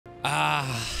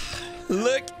Ah,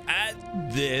 look at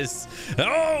this.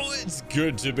 Oh, it's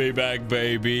good to be back,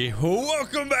 baby.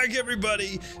 Welcome back,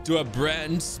 everybody, to a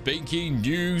brand spanking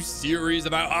new series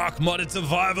of our ARK modded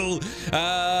survival.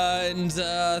 Things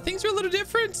are a little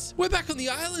different. We're back on the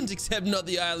island, except not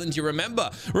the island you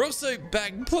remember. We're also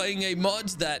back playing a mod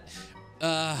that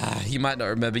you might not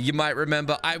remember. You might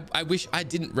remember. I wish I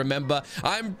didn't remember.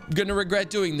 I'm gonna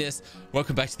regret doing this.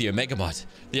 Welcome back to the Omega mod.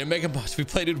 The Omega mod. We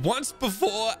played it once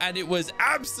before and it was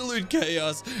absolute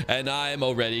chaos, and I am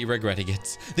already regretting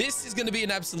it. This is gonna be an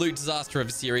absolute disaster of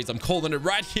a series. I'm calling it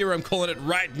right here. I'm calling it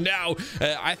right now.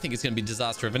 I think it's gonna be a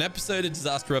disaster of an episode, a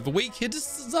disaster of a week, a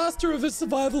disaster of a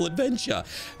survival adventure.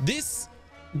 This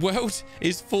world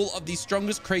is full of the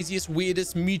strongest, craziest,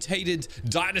 weirdest, mutated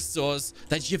dinosaurs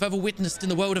that you've ever witnessed in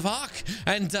the world of ARK.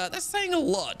 And that's saying a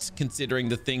lot considering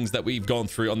the things that we've gone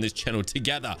through on this channel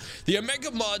together. The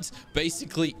Omega mod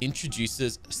basically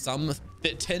introduces some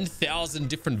 10,000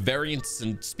 different variants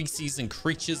and species and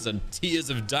creatures and tiers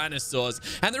of dinosaurs,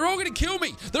 and they're all gonna kill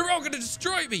me. They're all gonna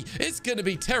destroy me. It's gonna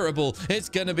be terrible. It's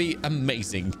gonna be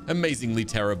amazing, amazingly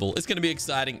terrible. It's gonna be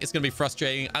exciting. It's gonna be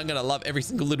frustrating. I'm gonna love every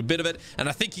single little bit of it, and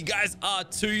I think you guys are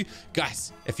too.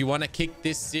 Guys, if you want to kick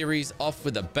this series off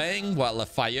with a bang while a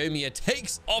Phiomia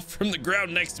takes off from the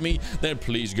ground next to me, then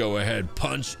please go ahead,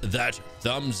 punch that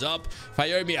thumbs up.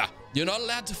 Phiomia, you're not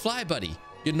allowed to fly, buddy.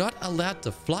 You're not allowed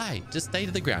to fly. Just stay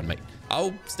to the ground, mate.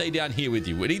 I'll stay down here with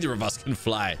you. Neither of us can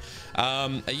fly.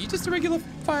 Are you just a regular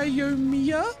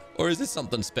Phiomia? Or is this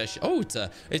something special? Oh,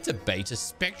 it's a beta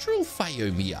spectral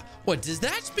Phiomia. What does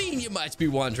that mean, you might be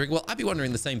wondering? Well, I'd be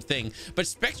wondering the same thing, but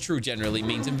spectral generally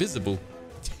means invisible.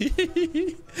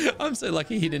 I'm so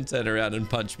lucky he didn't turn around and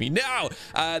punch me. Now,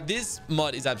 this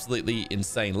mod is absolutely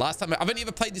insane. Last time, I've only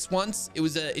ever played this once. It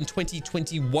was in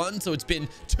 2021, so it's been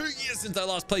 2 years since I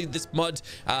last played this mod,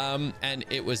 and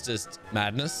it was just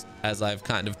madness, as I've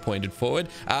kind of pointed forward.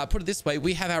 Put it this way,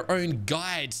 we have our own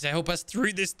guide to help us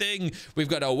through this thing. We've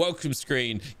got a welcome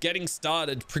screen, getting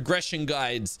started, progression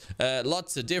guides,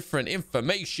 lots of different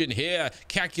information here,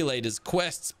 calculators,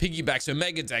 quests, piggybacks,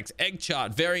 omega decks, egg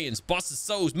chart, variants,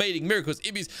 bosses, souls, mating, miracles,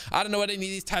 ibis. I don't know what any of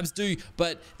these tabs do,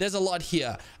 but there's a lot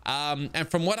here. And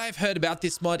from what I've heard about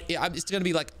this mod, it's going to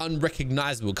be like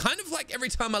unrecognizable. Kind of like every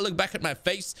time I look back at my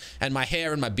face and my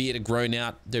hair and my beard are grown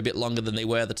out. They're a bit longer than they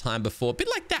were the time before. A bit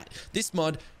like that. This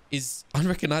mod is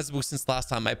unrecognizable since last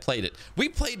time I played it. We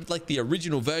played like the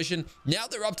original version. Now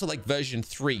they're up to like version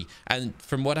 3. And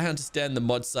from what I understand, the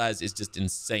mod size is just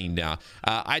insane now.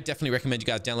 I definitely recommend you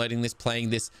guys downloading this, playing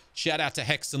this. Shout out to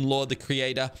Hex and Lord, the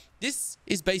creator. This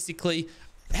is basically,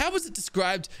 how was it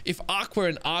described? If ARK were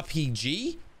an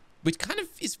RPG, which kind of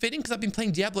is fitting because I've been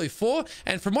playing Diablo 4.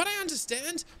 And from what I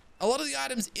understand, a lot of the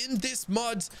items in this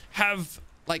mod have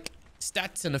like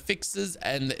stats and affixes,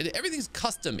 and everything's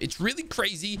custom. It's really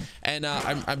crazy, and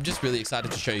I'm just really excited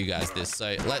to show you guys this.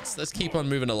 So let's keep on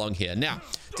moving along here. Now,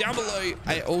 down below,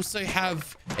 I also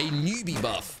have a newbie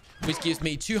buff, which gives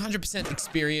me 200%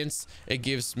 experience. It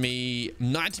gives me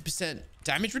 90%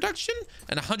 damage reduction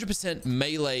and 100%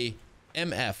 melee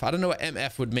MF. I don't know what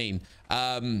MF would mean.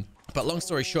 But long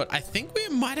story short, I think we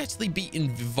might actually be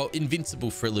invincible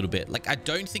for a little bit. Like, I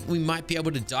don't think we might be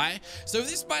able to die. So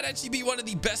this might actually be one of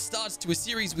the best starts to a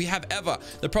series we have ever.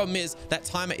 The problem is that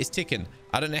timer is ticking.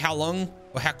 I don't know how long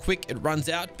or how quick it runs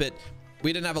out, but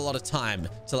we didn't have a lot of time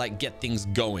to like get things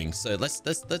going. So let's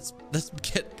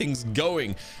get things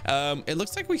going. It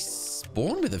looks like we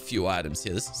spawn with a few items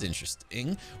here. This is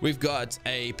interesting. We've got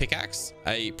a pickaxe,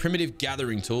 a primitive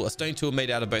gathering tool, a stone tool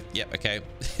made out of both. Yep, okay,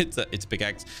 it's a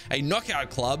pickaxe. A knockout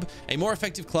club, a more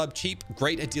effective club, cheap,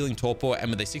 great at dealing torpor,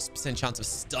 and with a 60% chance of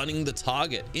stunning the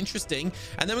target. Interesting.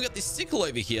 And then we got this sickle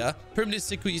over here. Primitive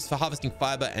sickle used for harvesting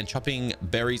fiber and chopping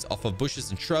berries off of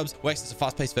bushes and shrubs. Works as a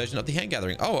fast-paced version of the hand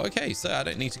gathering. Oh, okay. So I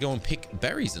don't need to go and pick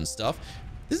berries and stuff.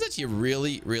 This is actually a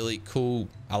really, really cool.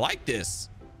 I like this.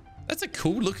 That's a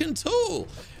cool looking tool.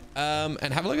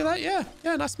 And have a look at that. Yeah,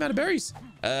 nice amount of berries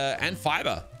and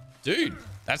fiber. Dude,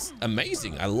 that's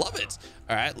amazing. I love it.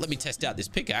 All right, let me test out this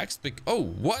pickaxe. Oh,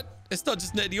 what? It's not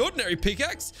just any ordinary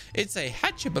pickaxe. It's a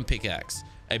Hatchimer pickaxe.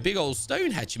 A big old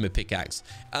stone Hatchimer pickaxe.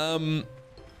 I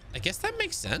guess that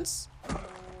makes sense.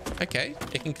 Okay,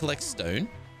 it can collect stone.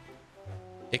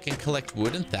 It can collect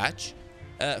wood and thatch.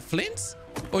 Flint?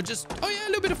 Or just, oh yeah, a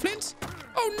little bit of flint.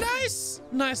 Oh, nice.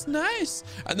 Nice.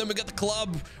 And then we got the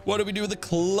club. What do we do with the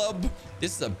club?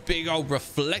 This is a big old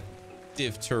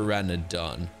reflective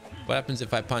pteranodon. What happens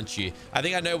if I punch you? I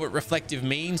think I know what reflective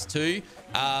means too.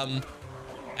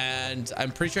 and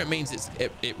I'm pretty sure it means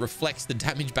it reflects the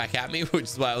damage back at me, which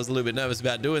is why I was a little bit nervous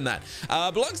about doing that.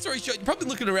 But long story short, you're probably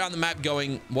looking around the map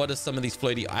going, what are some of these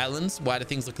floaty islands? Why do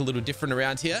things look a little different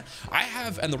around here?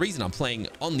 And the reason I'm playing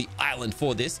on the island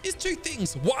for this is two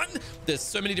things. One, there's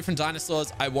so many different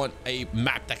dinosaurs. I want a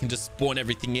map that can just spawn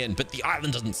everything in, but the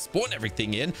island doesn't spawn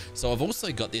everything in. So I've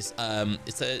also got this,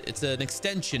 it's an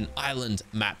extension island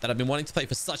map that I've been wanting to play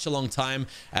for such a long time.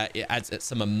 It adds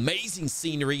some amazing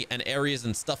scenery and areas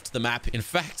and stuff to the map. In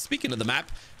fact, speaking of the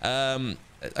map, all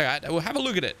right, we'll have a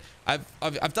look at it.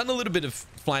 I've done a little bit of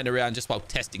flying around just while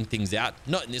testing things out,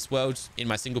 not in this world, in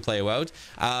my single player world,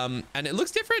 and it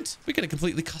looks different. We got a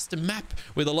completely custom map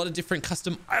with a lot of different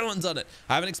custom islands on it.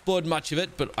 I haven't explored much of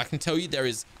it, but I can tell you there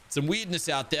is some weirdness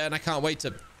out there, and I can't wait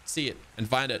to see it and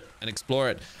find it and explore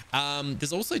it.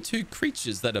 There's also two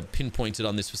creatures that are pinpointed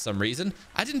on this for some reason.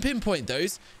 I didn't pinpoint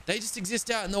those. They just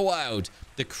exist out in the wild.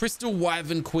 The Crystal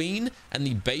Wyvern Queen and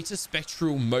the Beta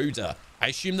Spectral Moda. I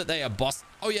assume that they are boss.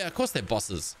 Oh yeah, of course they're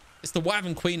bosses. It's the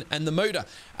Wyvern Queen and the Moda.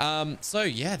 So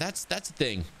yeah, that's a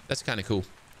thing. That's kind of cool.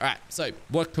 All right, so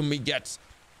what can we get?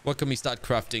 What can we start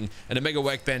crafting? And a mega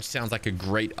workbench sounds like a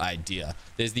great idea.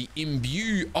 There's the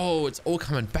imbue. Oh, it's all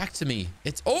coming back to me.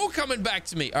 It's all coming back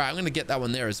to me. All right, I'm going to get that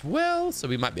one there as well. So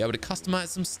we might be able to customize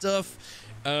some stuff.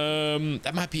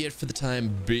 That might be it for the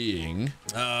time being.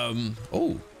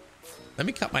 Oh, let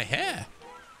me cut my hair.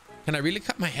 Can I really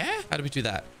cut my hair? How do we do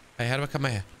that? Hey, how do I cut my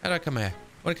hair? How do I cut my hair?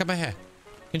 I want to cut my hair.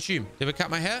 Consume. Did I cut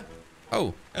my hair?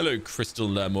 Oh, hello, Crystal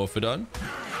Morphodon.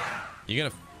 You're going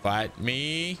to fight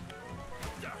me?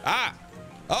 Ah!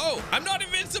 Oh, I'm not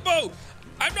invincible!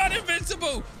 I'm not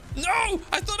invincible! No!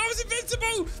 I thought I was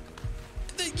invincible!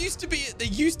 There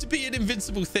used to be an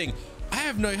invincible thing. I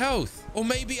have no health. Or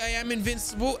maybe I am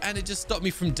invincible and it just stopped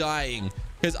me from dying.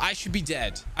 Because I should be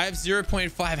dead. I have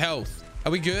 0.5 health.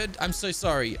 Are we good? I'm so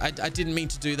sorry. I didn't mean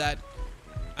to do that.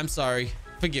 I'm sorry.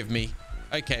 Forgive me.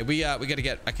 Okay, we gotta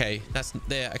get, okay, that's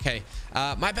there. Okay,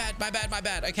 my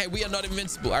bad. Okay, we are not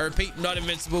invincible. I repeat, not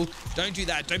invincible. Don't do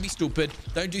that. Don't be stupid.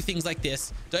 Don't do things like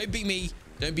this. Don't be me.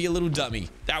 Don't be a little dummy.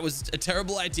 That was a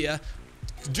terrible idea.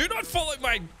 Do not follow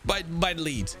my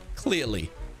lead.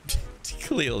 Clearly.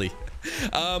 Clearly.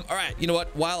 All right, you know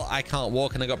what? While I can't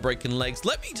walk and I got broken legs,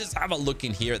 let me just have a look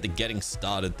in here at the getting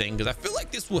started thing, because I feel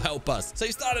like this will help us. So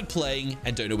you started playing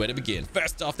and don't know where to begin.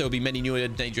 First off, there will be many new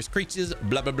and dangerous creatures,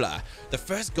 blah, blah, blah. The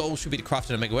first goal should be to craft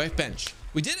an Omega workbench.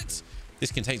 We did it.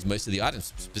 This contains most of the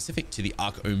items specific to the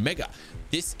ARK Omega.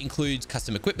 This includes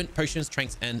custom equipment, potions,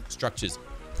 tranks, and structures.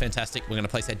 Fantastic. We're going to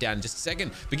place that down in just a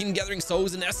second. Begin gathering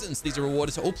souls and essence. These are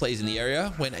rewarded to all players in the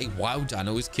area when a wild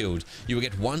dino is killed. You will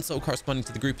get 1 soul corresponding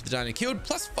to the group of the dino killed,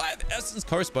 plus 5 essence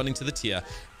corresponding to the tier.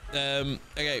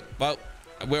 Okay, well,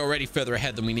 we're already further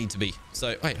ahead than we need to be.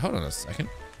 So, wait, hold on a second.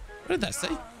 What did that say?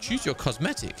 Choose your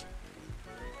cosmetic.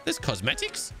 There's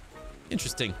cosmetics?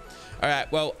 Interesting. All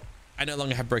right, well, I no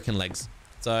longer have broken legs.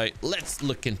 So let's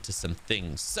look into some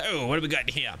things. So what do we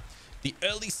got here? The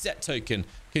early set token.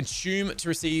 Consume to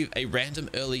receive a random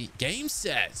early game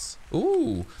set.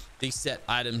 Ooh, these set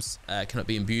items cannot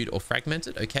be imbued or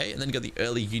fragmented. Okay, and then got the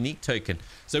early unique token.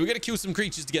 So we got to kill some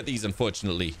creatures to get these,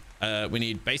 unfortunately. We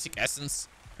need basic essence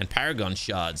and paragon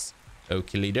shards.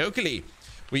 Oakley dokley.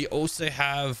 We also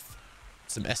have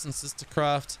some essences to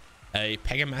craft. A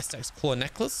Pegamastax claw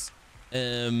necklace.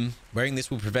 Wearing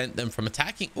this will prevent them from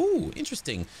attacking. Ooh,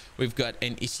 interesting. We've got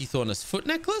an Ishithornus foot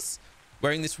necklace.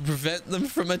 Wearing this will prevent them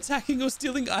from attacking or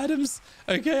stealing items.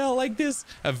 Okay, I like this.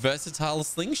 A versatile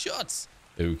slingshot.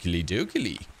 Oakley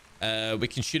dokley. We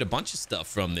can shoot a bunch of stuff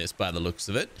from this by the looks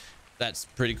of it. That's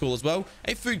pretty cool as well.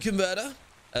 A food converter.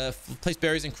 Place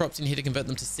berries and crops in here to convert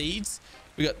them to seeds.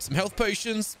 We got some health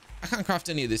potions. I can't craft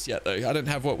any of this yet though. I don't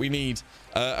have what we need.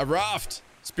 A raft.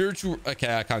 Spiritual.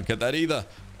 Okay, I can't get that either.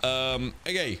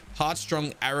 Okay.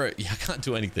 Heartstrong arrow. Yeah, I can't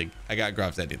do anything. I can't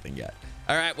craft anything yet.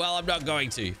 All right, well, I'm not going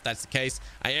to, if that's the case.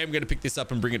 I am going to pick this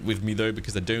up and bring it with me, though,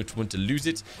 because I don't want to lose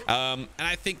it. And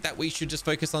I think that we should just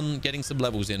focus on getting some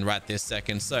levels in right this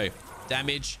second. So,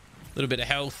 damage, a little bit of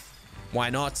health. Why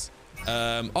not?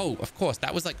 Oh, of course,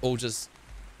 that was like all just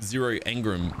 0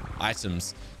 engram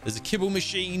items. There's a kibble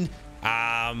machine.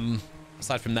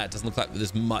 Aside from that, it doesn't look like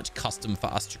there's much custom for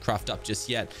us to craft up just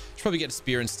yet. Should probably get a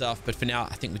spear and stuff, but for now,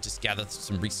 I think we just gather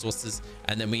some resources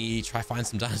and then we try find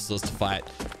some dinosaurs to fight.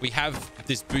 We have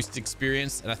this boost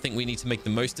experience, and I think we need to make the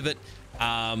most of it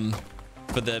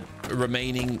for the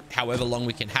remaining however long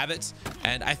we can have it.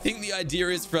 And I think the idea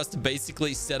is for us to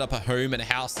basically set up a home and a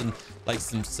house and like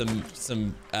some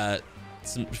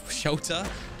shelter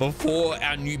before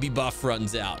our newbie buff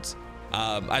runs out.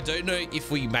 I don't know if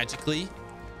we magically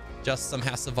just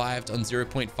somehow survived on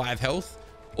 0.5 health,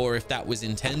 or if that was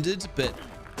intended, but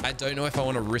I don't know if I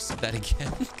want to risk that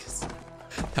again because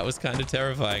that was kind of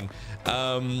terrifying.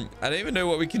 I don't even know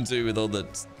what we can do with all the...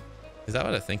 Is that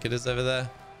what I think it is over there?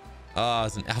 Oh,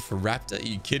 it's an alpha raptor. Are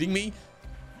you kidding me?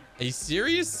 Are you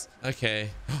serious? Okay.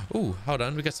 Oh, hold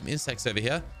on. We got some insects over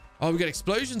here. Oh, we got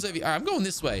explosions over here. All right, I'm going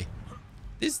this way.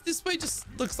 This way just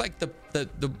looks like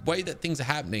the way that things are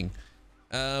happening.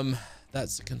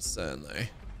 That's a concern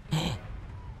though.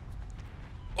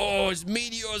 Oh, it's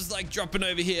meteors like dropping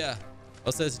over here.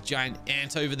 Also, there's a giant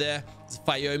ant over there. It's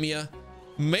Phyomia.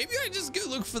 Maybe I just go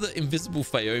look for the invisible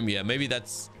Phyomia. Maybe that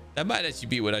might actually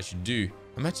be what I should do.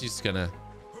 I'm actually just gonna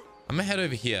head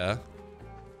over here.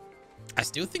 I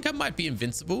still think I might be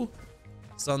invincible.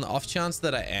 So on the off chance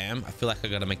that I am, I feel like I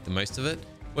gotta make the most of it.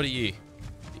 What are you?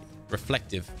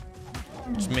 Reflective.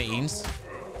 Which means...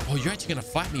 Oh, you're actually gonna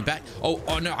fight me back.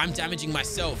 Oh no, I'm damaging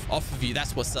myself off of you.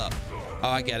 That's what's up. Oh,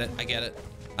 I get it.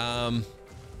 Damn.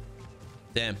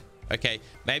 Okay,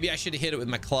 maybe I should have hit it with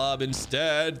my club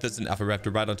instead. There's an alpha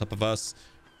raptor right on top of us.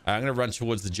 I'm gonna run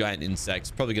towards the giant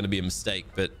insects. Probably gonna be a mistake,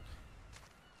 but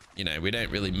you know, we don't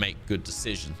really make good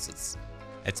decisions.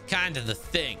 It's kind of the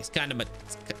thing.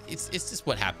 It's just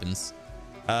what happens.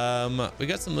 We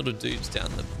got some little dudes down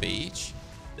the beach.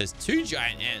 There's 2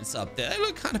 giant ants up there. They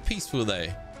look kind of peaceful though.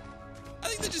 I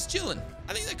think they're just chilling.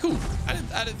 I think they're cool. I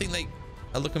don't think they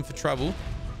are looking for trouble.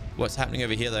 What's happening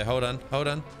over here though? Hold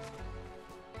on.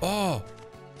 Oh,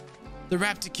 the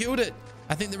raptor killed it.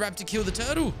 I think the raptor killed the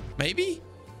turtle. Maybe?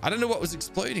 I don't know what was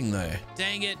exploding though.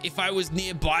 Dang it. If I was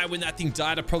nearby when that thing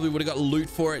died, I probably would have got loot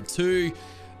for it too.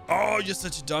 Oh, you're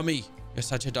such a dummy. You're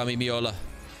such a dummy, Miola.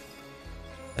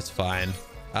 That's fine.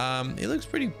 It looks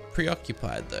pretty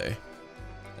preoccupied though.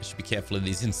 I should be careful of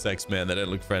these insects, man. They don't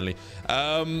look friendly.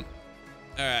 All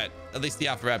right. At least the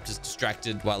alpha raptor's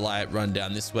distracted while I run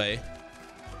down this way.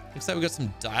 Looks like we got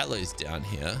some dilos down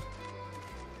here.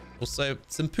 Also,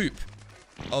 some poop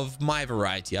of my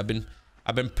variety. I've been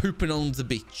pooping on the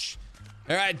beach.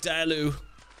 All right, Dilo.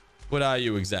 What are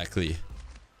you exactly?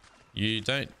 You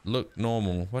don't look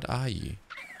normal. What are you?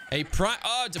 A prime.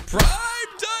 Oh, it's a prime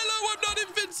Dilo. I'm not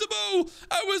invincible.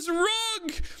 I was wrong.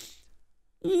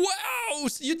 Wow.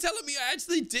 So you're telling me I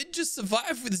actually did just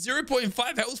survive with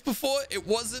 0.5 health before? It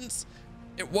wasn't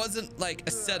like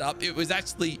a setup. It was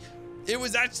actually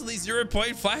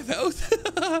 0.5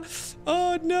 health.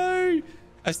 Oh no.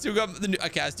 I still got the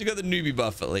newbie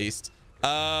buff at least.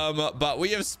 But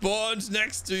we have spawned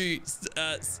next to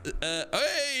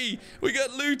hey, we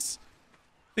got loot.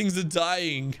 Things are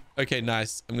dying. Okay,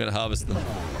 nice. I'm gonna harvest them.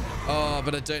 Oh,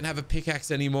 but I don't have a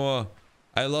pickaxe anymore.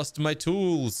 I lost my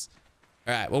tools.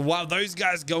 All right, well, while those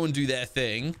guys go and do their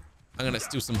thing, I'm gonna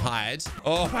steal some hide.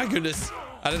 Oh my goodness,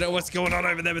 I don't know what's going on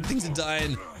over there, but things are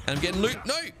dying. And I'm getting loot.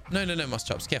 No, moss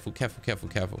chops. Careful. I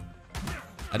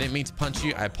didn't mean to punch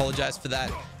you. I apologize for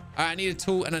that. All right, I need a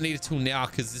tool, and I need a tool now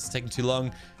because this is taking too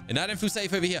long. And I don't feel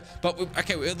safe over here. But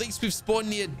okay, at least we've spawned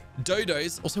near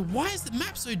dodos. Also, why is the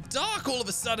map so dark all of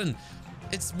a sudden?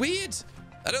 It's weird.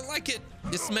 I don't like it.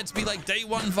 It's meant to be like day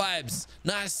 1 vibes.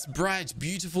 Nice, bright,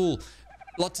 beautiful,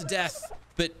 lots of death,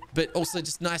 but also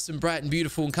just nice and bright and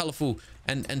beautiful and colorful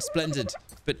and splendid.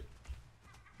 But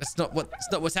that's not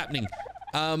what's happening.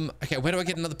 Okay, where do I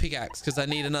get another pickaxe? Because I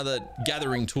need another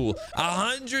gathering tool.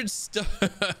 100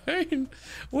 stone.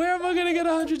 Where am I gonna get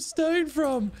 100 stone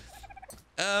from?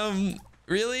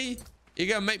 Really? You're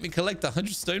gonna make me collect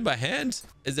 100 stone by hand?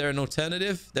 Is there an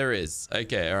alternative? There is.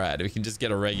 Okay, all right. We can just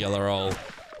get a regular old.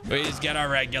 We just get a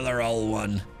regular old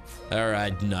one. All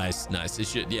right, nice. It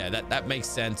should, yeah, that makes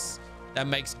sense. That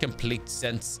makes complete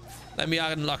sense. Let me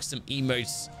unlock some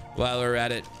emotes while we're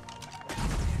at it.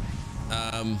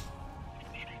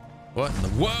 What in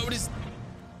the world is...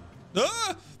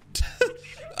 Ah!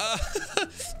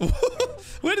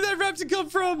 Where did that raptor come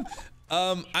from?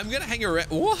 I'm gonna hang around.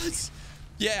 What?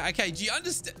 Yeah, okay. Do you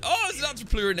understand? Oh, it's an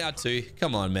ultra now too.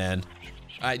 Come on, man.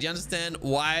 All right, do you understand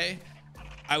why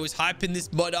I was hyping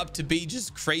this mod up to be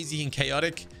just crazy and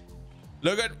chaotic?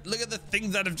 Look at the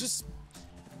things that have just...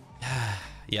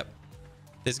 Yep.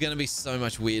 There's gonna be so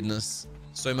much weirdness,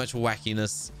 so much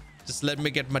wackiness. Just let me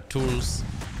get my tools,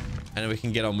 and we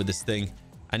can get on with this thing.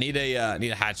 I need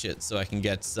a hatchet so I can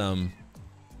get some.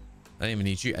 I don't even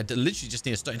need you. I literally just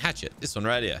need a stone hatchet. This one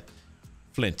right here,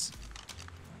 flint.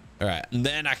 All right, and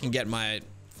then I can get my.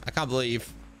 I can't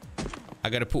believe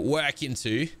I got to put work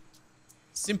into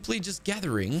simply just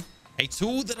gathering a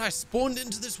tool that I spawned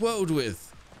into this world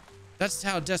with. That's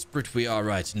how desperate we are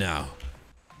right now.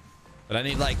 But I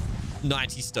need like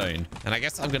 90 stone, and I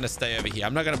guess I'm gonna stay over here.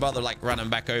 I'm not gonna bother like running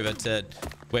back over to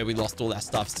where we lost all that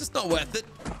stuff. It's just not worth it.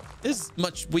 there's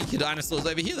much weaker dinosaurs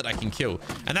over here that I can kill.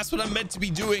 And that's what I'm meant to be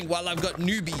doing while I've got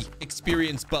newbie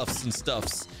experience buffs and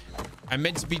stuffs. I'm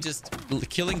meant to be just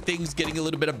killing things, getting a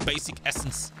little bit of basic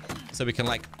essence so we can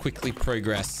like quickly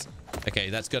progress. Okay,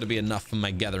 that's got to be enough for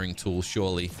my gathering tool,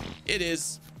 surely. It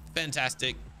is.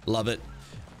 Fantastic. Love it.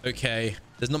 Okay,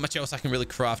 there's not much else I can really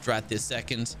craft right this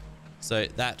second. So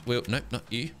that will... Nope, not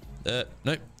you.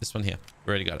 Nope, this one here. We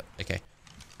already got it. Okay,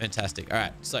 fantastic. All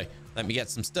right, so let me get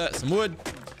some wood.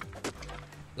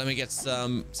 Let me get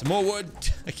some more wood,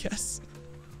 I guess.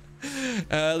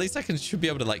 At least I should be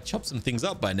able to like chop some things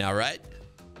up by now, right?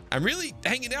 I'm really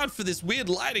hanging out for this weird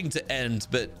lighting to end,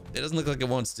 but it doesn't look like it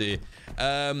wants to.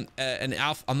 An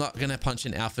alpha... I'm not going to punch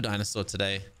an alpha dinosaur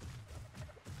today.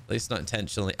 At least not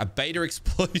intentionally. A beta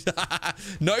explode.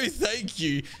 No, thank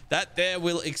you. That there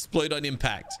will explode on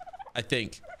impact, I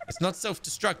think. It's not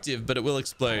self-destructive, but it will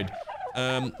explode.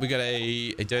 We got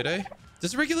a dodo.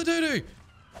 There's a regular dodo.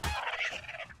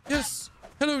 Yes.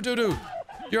 Hello, dodo.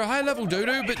 You're a high-level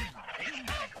dodo, but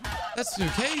that's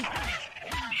okay.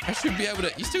 I should be able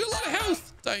to... You still got a lot of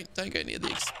health. Don't go near the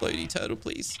explodey turtle,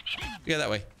 please. Go that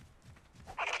way.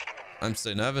 I'm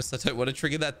so nervous. I don't want to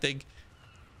trigger that thing.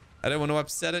 I don't want to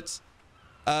upset it.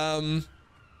 From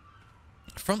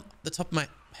the top of my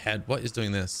head, what is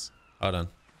doing this? Hold on.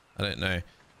 I don't know.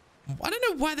 I don't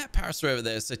know why that parasaur over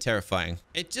there is so terrifying.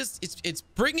 It's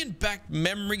bringing back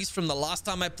memories from the last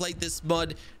time I played this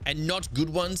mod, and not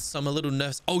good ones. So I'm a little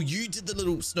nervous. Oh, you did the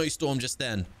little snowstorm just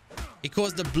then. It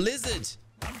caused a blizzard.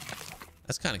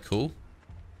 That's kind of cool.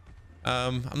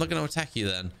 I'm not going to attack you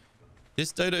then.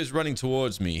 This dodo is running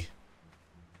towards me.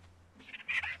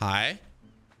 Hi.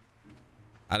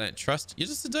 I don't trust. You're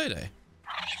just a dodo.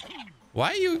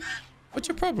 Why are you... What's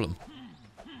your problem?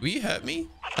 Will you hurt me?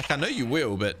 Like, I know you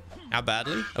will, but how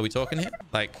badly? Are we talking here?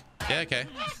 Like, yeah, okay.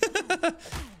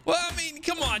 Well, I mean,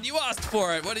 come on. You asked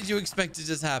for it. What did you expect to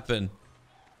just happen?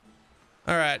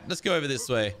 All right, let's go over this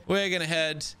way. We're going to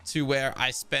head to where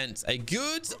I spent a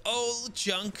good old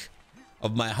chunk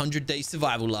of my 100-day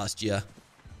survival last year.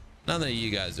 None of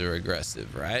you guys are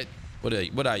aggressive, right?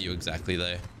 What are you exactly,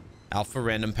 though? Alpha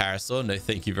random parasaur, no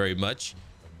thank you very much.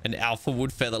 An alpha wood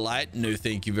featherlight, no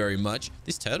thank you very much.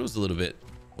 This turtle's a little bit...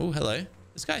 Oh, hello.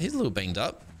 This guy, he's a little banged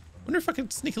up. Wonder if I can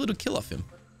sneak a little kill off him.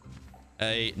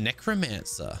 A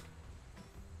necromancer.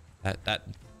 That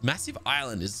massive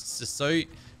island is just so...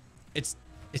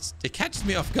 It catches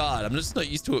me off guard. I'm just not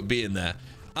used to it being there.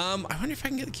 I wonder if I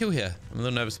can get the kill here. I'm a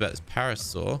little nervous about this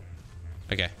parasaur.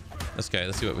 Okay, let's go.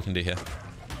 Let's see what we can do here.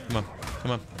 Come on,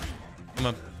 come on, come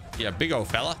on. Yeah, big old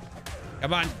fella.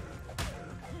 Come on.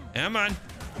 Come on.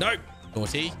 No.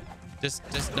 Naughty. Just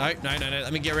no.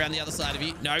 Let me get around the other side of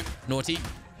you. No. Naughty.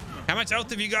 How much health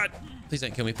have you got? Please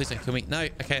don't kill me. Please don't kill me. No.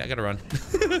 Okay, I gotta run.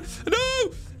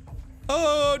 No.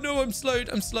 Oh, no. I'm slowed.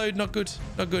 I'm slowed. Not good.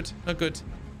 Not good. Not good.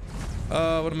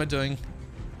 What am I doing?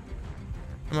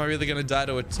 Am I really gonna die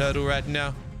to a turtle right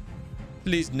now?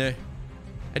 Please, no.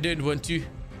 I don't want to.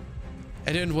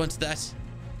 I don't want that.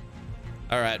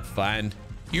 All right, fine.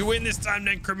 You win this time,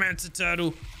 Necromancer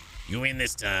Turtle. You win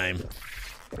this time.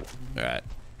 All right.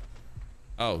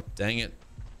 Oh, dang it.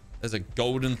 There's a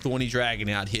golden thorny dragon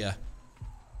out here.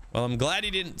 Well, I'm glad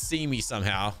he didn't see me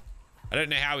somehow. I don't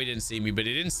know how he didn't see me, but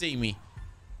he didn't see me.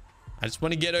 I just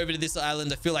want to get over to this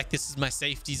island. I feel like this is my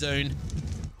safety zone.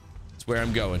 It's where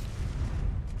I'm going.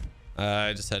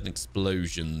 I just had an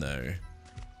explosion, though.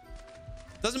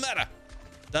 Doesn't matter.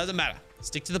 Doesn't matter.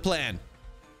 Stick to the plan.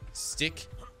 Stick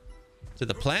to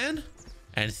the plan,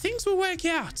 and things will work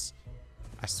out.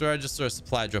 I swear I just saw a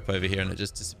supply drop over here, and it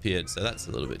just disappeared. So that's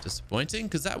a little bit disappointing,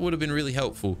 because that would have been really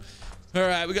helpful. All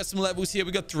right, we got some levels here.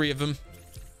 We got 3 of them.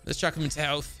 Let's chuck them into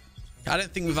health. I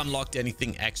don't think we've unlocked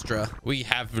anything extra. We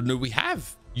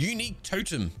have unique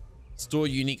totem. Store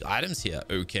unique items here.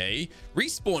 Okay.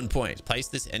 Respawn point. Place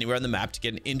this anywhere on the map to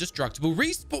get an indestructible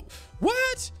respawn.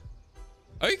 What?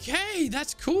 Okay,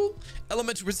 that's cool.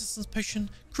 Elemental resistance potion.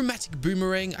 Chromatic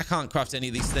boomerang. I can't craft any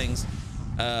of these things.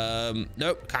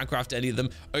 Nope, can't craft any of them.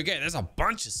 Okay, there's a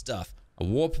bunch of stuff. A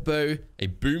warp bow, a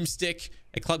boomstick,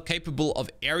 a club capable of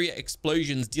area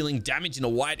explosions dealing damage in a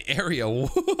wide area.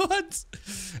 What?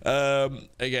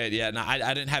 Okay, yeah, no,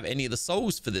 I don't have any of the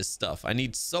souls for this stuff. I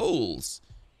need souls.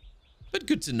 But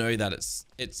good to know that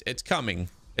it's coming.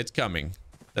 It's coming.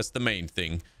 That's the main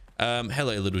thing.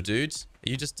 Hello, little dude. Are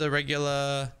you just a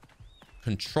regular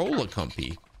controller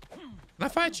compy? Can I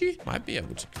fight you? Might be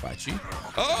able to fight you.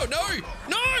 Oh, no!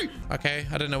 No! Okay,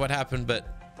 I don't know what happened,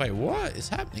 but... Wait, what is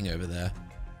happening over there?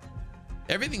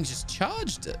 Everything's just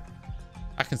charged.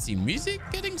 I can see music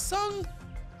getting sung.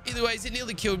 Either ways, it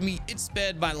nearly killed me. It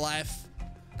spared my life.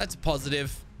 That's a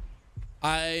positive.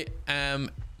 I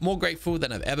am more grateful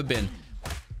than I've ever been.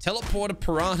 Teleporter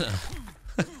piranha.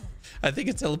 I think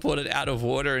it teleported out of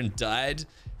water and died.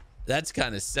 That's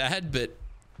kind of sad, but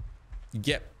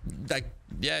get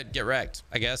wrecked,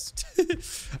 I guess.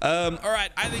 All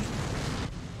right, I think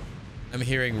I'm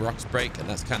hearing rocks break, and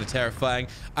that's kind of terrifying.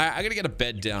 I gotta get a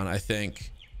bed down, I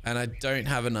think, and I don't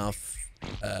have enough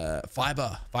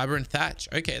fiber and thatch.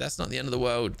 Okay, that's not the end of the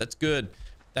world. That's good.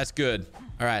 That's good.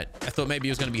 All right, I thought maybe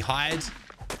it was gonna be hide.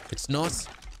 It's not.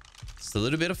 It's a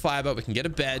little bit of fiber. We can get a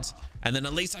bed, and then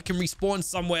at least I can respawn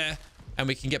somewhere, and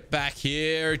we can get back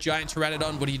here. Giant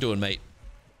pteranodon. What are you doing, mate?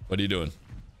 What are you doing?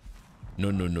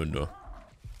 No.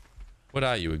 What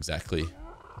are you exactly?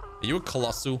 Are you a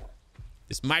colossal?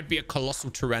 This might be a colossal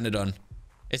pteranodon.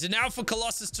 It's an alpha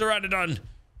colossus pteranodon.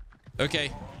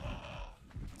 Okay.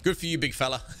 Good for you, big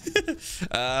fella.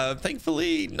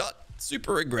 Thankfully, not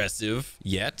super aggressive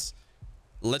yet.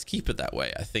 Let's keep it that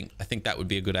way. I think that would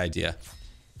be a good idea.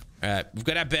 All right, we've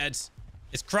got our bed.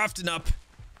 It's crafting up.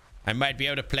 I might be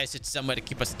able to place it somewhere to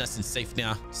keep us nice and safe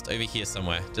now. Just over here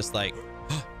somewhere. Just like,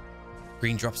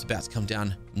 green drop's about to come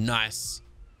down. Nice.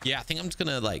 Yeah, I think I'm just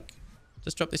gonna like,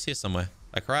 just drop this here somewhere.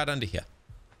 Like right under here.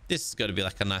 This is gonna be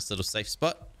like a nice little safe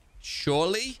spot.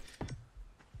 Surely.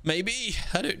 Maybe.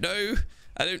 I don't know.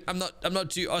 I'm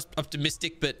not too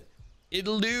optimistic, but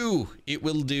it'll do. It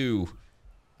will do.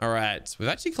 All right. We've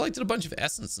actually collected a bunch of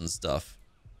essence and stuff.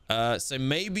 So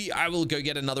maybe I will go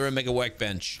get another Omega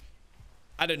workbench.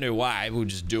 I don't know why. We'll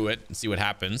just do it and see what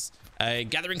happens.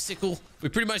 Gathering sickle. We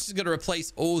pretty much just got to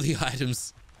replace all the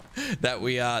items that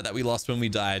we lost when we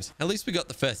died. At least we got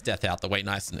the first death out the way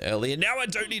nice and early. And now I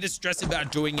don't need to stress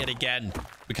about doing it again.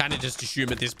 We kind of just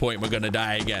assume at this point we're going to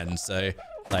die again. So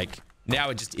like now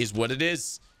it just is what it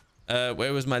is.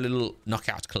 Where was my little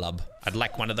knockout club? I'd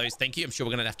like one of those. Thank you. I'm sure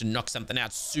we're going to have to knock something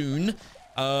out soon.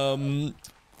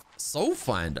 Soul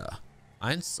Finder.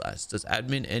 Einsize. Does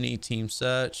admin any team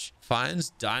search?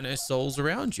 Finds dino souls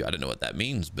around you. I don't know what that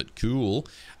means, but cool.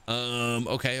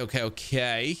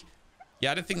 Okay.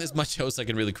 Yeah, I don't think there's much else I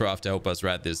can really craft to help us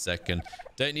right this second.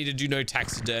 Don't need to do no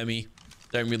taxidermy.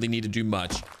 Don't really need to do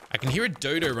much. I can hear a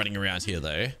dodo running around here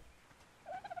though.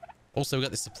 Also, we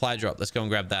got the supply drop. Let's go and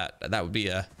grab that. That'd be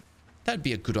a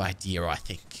good idea, I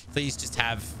think. Please just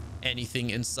have anything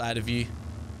inside of you.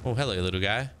 Oh, hello, little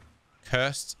guy.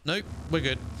 Cursed. Nope, we're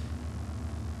good.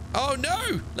 Oh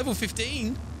no, level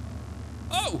 15.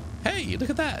 Oh, hey, look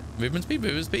at that. Movement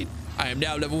speed. I am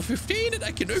now level 15 and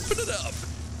I can open it up.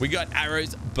 We got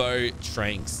arrows, bow,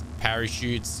 tranks,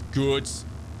 parachutes. Good. It's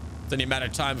only a matter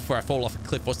of time before I fall off a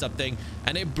cliff or something.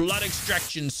 And a blood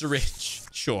extraction syringe.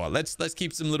 Sure, let's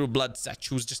keep some little blood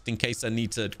satchels just in case I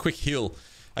need to quick heal,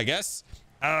 I guess.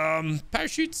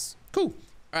 Parachutes. Cool.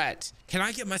 All right. Can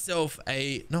I get myself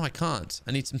a... No, I can't.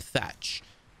 I need some thatch. I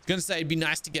was going to say it'd be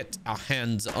nice to get our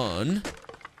hands on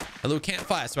a little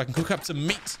campfire so I can cook up some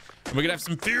meat and we're going to have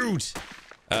some food.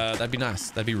 That'd be nice.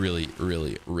 That'd be really,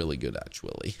 really, really good,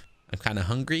 actually. I'm kind of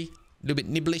hungry. A little bit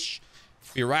nibblish.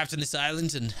 We arrived on this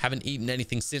island and haven't eaten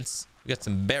anything since. We got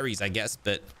some berries, I guess,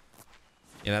 but...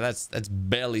 You know, that's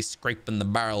barely scraping the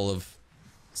barrel of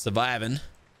surviving.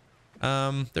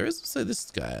 There is also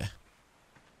this guy.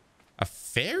 A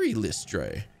fairy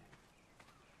listro.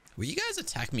 Will you guys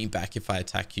attack me back if I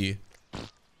attack you?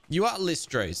 You are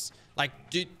listros. Like,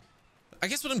 dude, I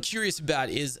guess what I'm curious about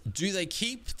is, do they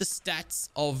keep the stats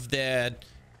of their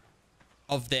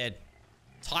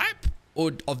type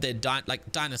or of their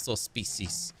dinosaur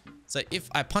species? So if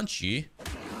I punch you,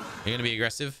 you're gonna be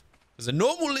aggressive? Because a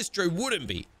normal listro wouldn't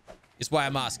be, is why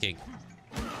I'm asking.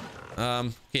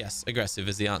 Yes, aggressive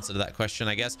is the answer to that question,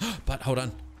 I guess. But hold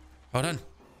on.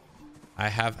 I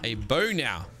have a bow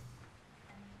now.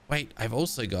 Wait, I've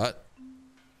also got...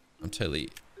 I'm totally...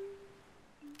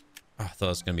 Oh, I thought I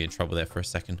was going to be in trouble there for a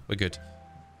second. We're good.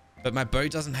 But my bow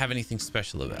doesn't have anything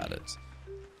special about it.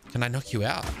 Can I knock you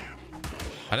out?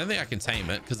 I don't think I can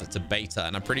tame it because it's a beta.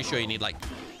 And I'm pretty sure you need like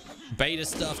beta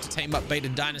stuff to tame up beta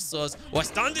dinosaurs. Oh, I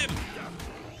stunned him.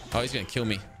 Oh, he's going to kill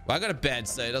me. Well, I got a bed,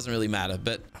 so it doesn't really matter.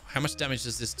 But how much damage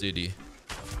does this do to you?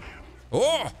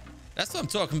 Oh, that's what I'm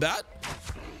talking about.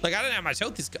 Like, I don't know how much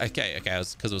health this guy... Okay,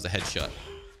 because it was a headshot.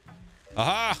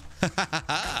 Aha!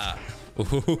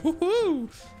 All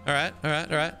right.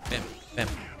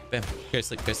 Bam. Go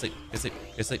sleep.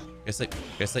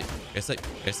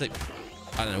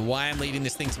 I don't know why I'm leading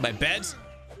this thing to my bed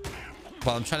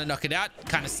while I'm trying to knock it out.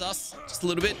 Kind of sus. Just a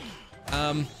little bit. You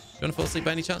want to fall asleep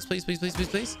by any chance? Please.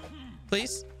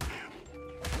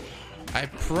 I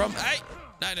Hey!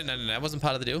 No. That wasn't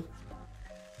part of the deal.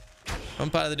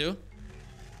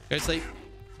 Go to sleep.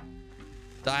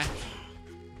 Die.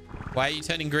 Why are you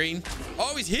turning green?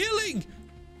 Oh, he's healing!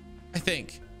 I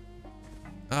think.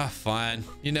 Ah, fine.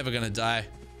 You're never gonna die.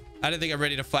 I don't think I'm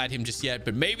ready to fight him just yet,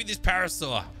 but maybe this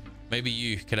parasaur. Maybe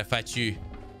you. Can I fight you?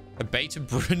 A beta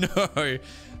no.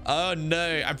 Oh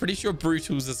no. I'm pretty sure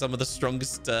brutals are some of the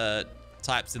strongest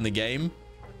types in the game.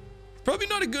 Probably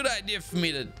not a good idea for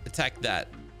me to attack that,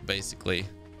 basically.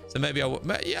 So maybe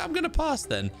yeah, I'm gonna pass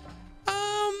then.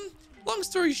 Long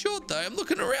story short though, I'm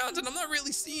looking around and I'm not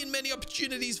really seeing many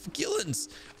opportunities for killings.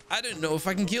 I don't know if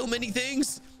I can kill many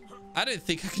things. I don't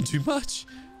think I can do much.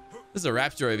 There's a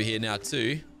raptor over here now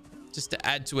too, just to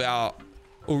add to our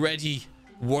already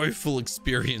woeful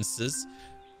experiences.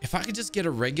 If I could just get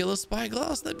a regular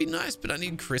spyglass, that'd be nice, but I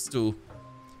need crystal.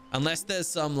 Unless there's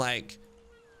some like,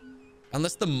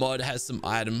 unless the mod has some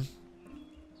item.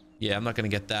 Yeah, I'm not gonna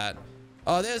get that.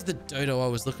 Oh, there's the dodo I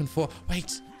was looking for.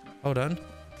 Wait, hold on.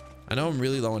 I know I'm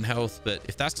really low on health, but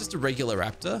if that's just a regular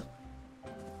raptor,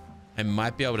 I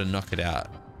might be able to knock it out.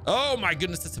 Oh my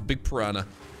goodness, that's a big piranha. All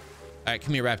right,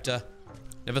 come here, raptor.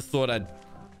 Never thought I'd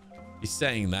be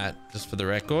saying that, just for the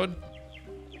record.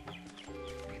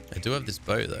 I do have this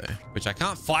bow though, which I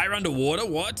can't fire underwater.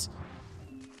 What?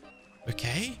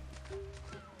 Okay.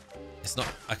 It's not.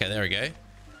 Okay, there we go.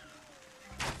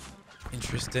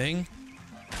 Interesting.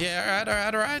 Yeah,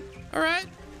 all right.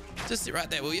 Just sit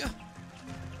right there, will you?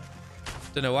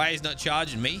 Don't know why he's not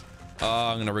charging me. Oh,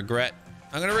 I'm gonna regret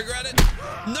it.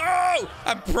 No!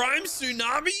 A prime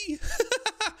tsunami?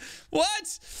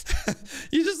 What?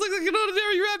 You just look like an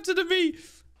ordinary raptor to me.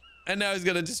 And now he's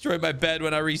gonna destroy my bed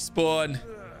when I respawn.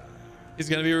 He's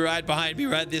gonna be right behind me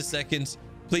right this second.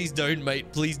 Please don't,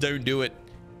 mate. Please don't do it.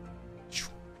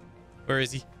 Where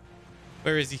is he?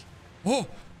 Where is he? Oh,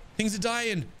 things are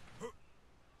dying.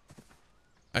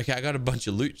 Okay, I got a bunch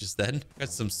of loot just then. Got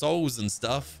some souls and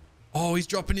stuff. Oh, he's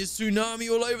dropping his tsunami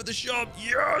all over the shop.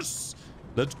 Yes!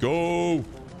 Let's go.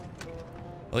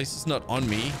 At least it's not on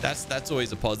me. That's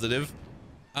always a positive.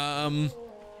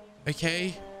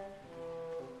 Okay.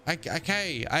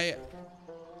 Okay.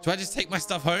 Do I just take my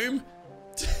stuff home?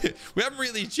 We haven't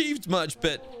really achieved much,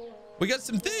 but we got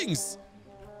some things.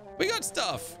 We got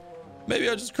stuff. Maybe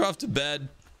I'll just craft a bed.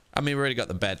 I mean, we already got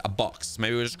the bed. A box.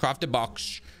 Maybe we'll just craft a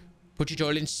box. Put it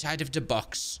all inside of the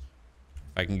box.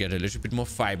 If I can get a little bit more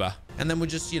fiber. And then we'll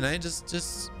just, you know,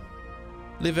 just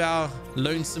live our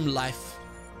lonesome life.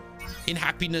 In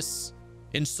happiness.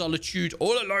 In solitude.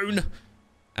 All alone.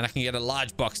 And I can get a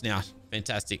large box now.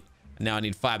 Fantastic. And now I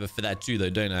need fiber for that too, though,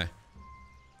 don't I?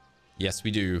 Yes,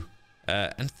 we do.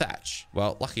 And thatch.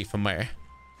 Well, lucky for me,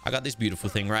 I got this beautiful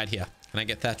thing right here. Can I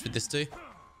get thatch with this too?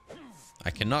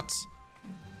 I cannot.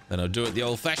 Then I'll do it the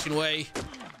old-fashioned way.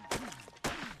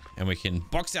 And we can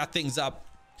box our things up.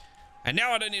 And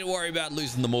now I don't need to worry about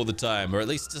losing them all the time. Or at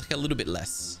least just like a little bit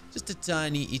less. Just a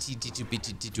tiny itty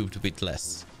bit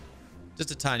less.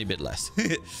 Just a tiny bit less.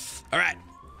 All right.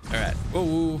 All right.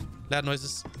 Whoa. Loud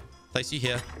noises. Place you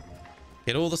here.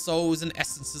 Get all the souls and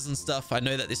essences and stuff. I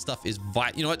know that this stuff is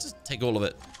vital. You know what? Just take all of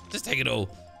it. Just take it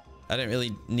all. I don't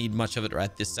really need much of it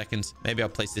right this second. Maybe I'll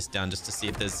place this down just to see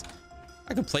if there's...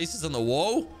 I can place this on the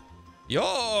wall.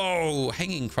 Yo!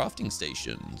 Hanging crafting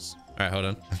stations. All right, hold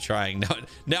on. I'm trying.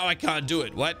 Now I can't do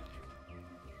it. What?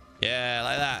 Yeah,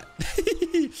 like that.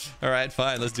 All right,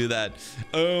 fine. Let's do that.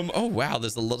 Oh, wow.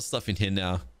 There's a lot of stuff in here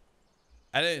now.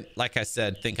 I don't, like I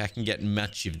said, think I can get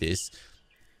much of this.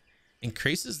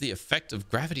 Increases the effect of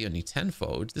gravity on you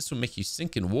tenfold. This will make you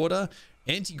sink in water.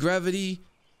 Anti-gravity.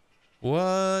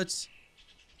 What?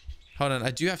 Hold on.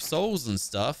 I do have souls and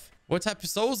stuff. What type of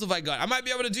souls have I got? I might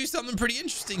be able to do something pretty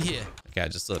interesting here. Okay, I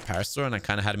just saw the parasaur and I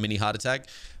kind of had a mini heart attack.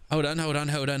 Hold on.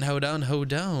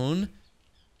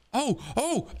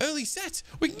 Oh, early set.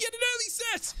 We can get an early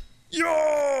set. Yo,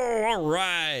 all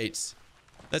right.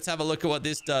 Let's have a look at what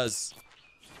this does.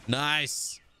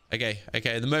 Nice. Okay,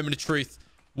 the moment of truth.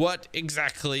 What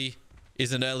exactly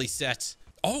is an early set?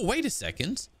 Oh, wait a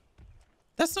second.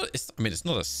 That's not, I mean, it's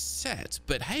not a set,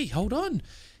 but hey, hold on.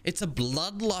 It's a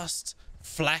Bloodlust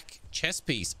flak chess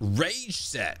piece. Rage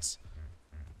set.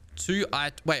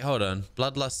 Wait, hold on.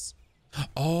 Bloodlust.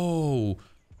 Oh.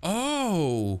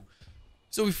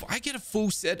 So if I get a full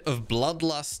set of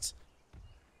Bloodlust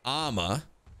armor,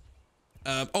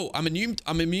 I'm immune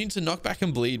to knockback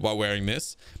and bleed while wearing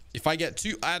this. If I get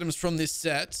 2 items from this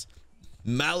set,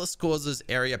 Malice causes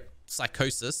area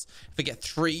psychosis. If we get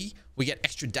 3, we get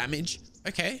extra damage.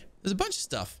 Okay, there's a bunch of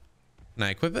stuff. Can I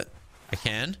equip it? I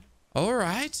can. All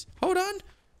right, hold on.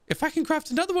 If I can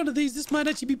craft another one of these, this might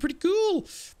actually be pretty cool.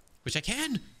 Which I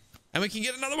can. And we can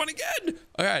get another one again.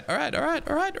 All right.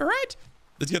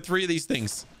 Let's get 3 of these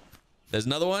things. There's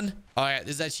another one. All right,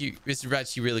 this is actually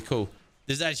really cool.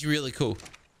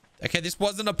 Okay, this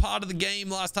wasn't a part of the game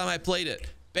last time I played it.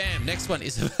 Bam. Next one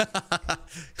is...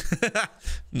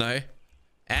 No.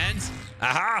 And...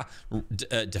 Aha!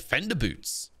 Defender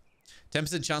boots.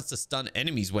 10% chance to stun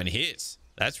enemies when hit.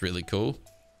 That's really cool.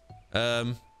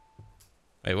 Wait,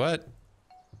 what?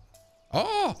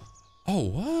 Oh! Oh,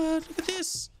 what? Look at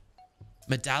this.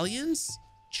 Medallions?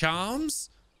 Charms?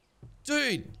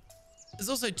 Dude. There's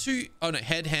also two... Oh, no.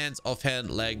 Head, hands, offhand,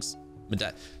 legs.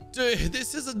 Dude,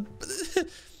 this is a...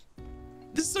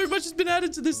 There's so much has been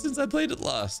added to this since I played it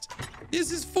last.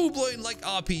 This is full-blown, like,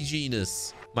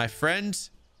 RPG-ness. My friend,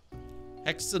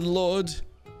 Hexen Lord,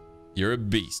 you're a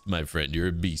beast, my friend. You're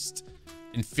a beast.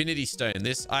 Infinity Stone.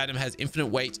 This item has infinite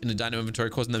weight in the dino inventory,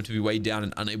 causing them to be weighed down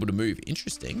and unable to move.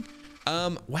 Interesting.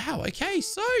 Wow. Okay,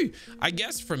 so I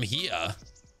guess from here,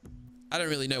 I don't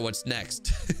really know what's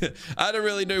next. I don't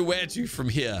really know where to from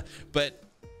here, but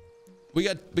we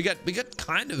got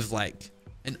kind of like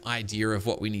an idea of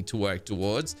what we need to work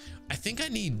towards. I think I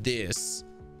need this,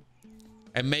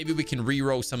 and maybe we can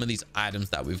re-roll some of these items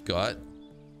that we've got,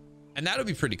 and that'll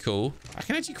be pretty cool. I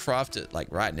can actually craft it like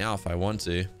right now if I want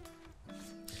to,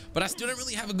 but I still don't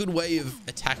really have a good way of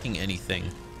attacking anything.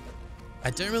 I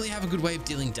don't really have a good way of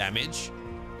dealing damage.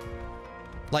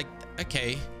 Like,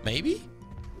 okay, maybe.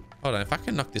 Hold on, if I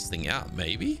can knock this thing out,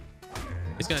 maybe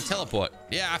it's gonna teleport.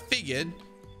 Yeah, I figured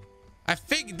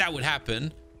that would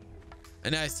happen.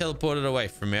 And now he's teleported away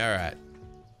from me. All right.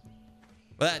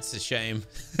 Well, that's a shame.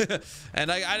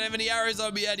 And I don't have any arrows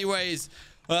on me anyways.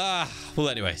 Well,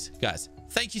 anyways, guys,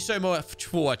 thank you so much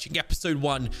for watching episode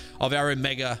 1 of our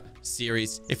Omega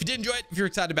series. If you did enjoy it, if you're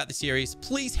excited about the series,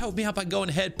 please help me out by going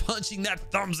ahead, punching that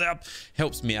thumbs up.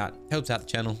 Helps me out, helps out the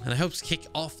channel, and it helps kick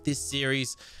off this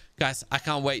series. Guys, I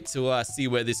can't wait to see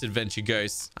where this adventure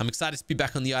goes. I'm excited to be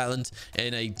back on the island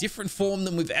in a different form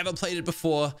than we've ever played it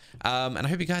before. And I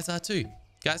hope you guys are too.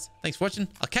 Guys, thanks for watching.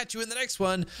 I'll catch you in the next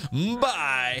one.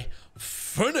 Bye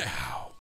for now.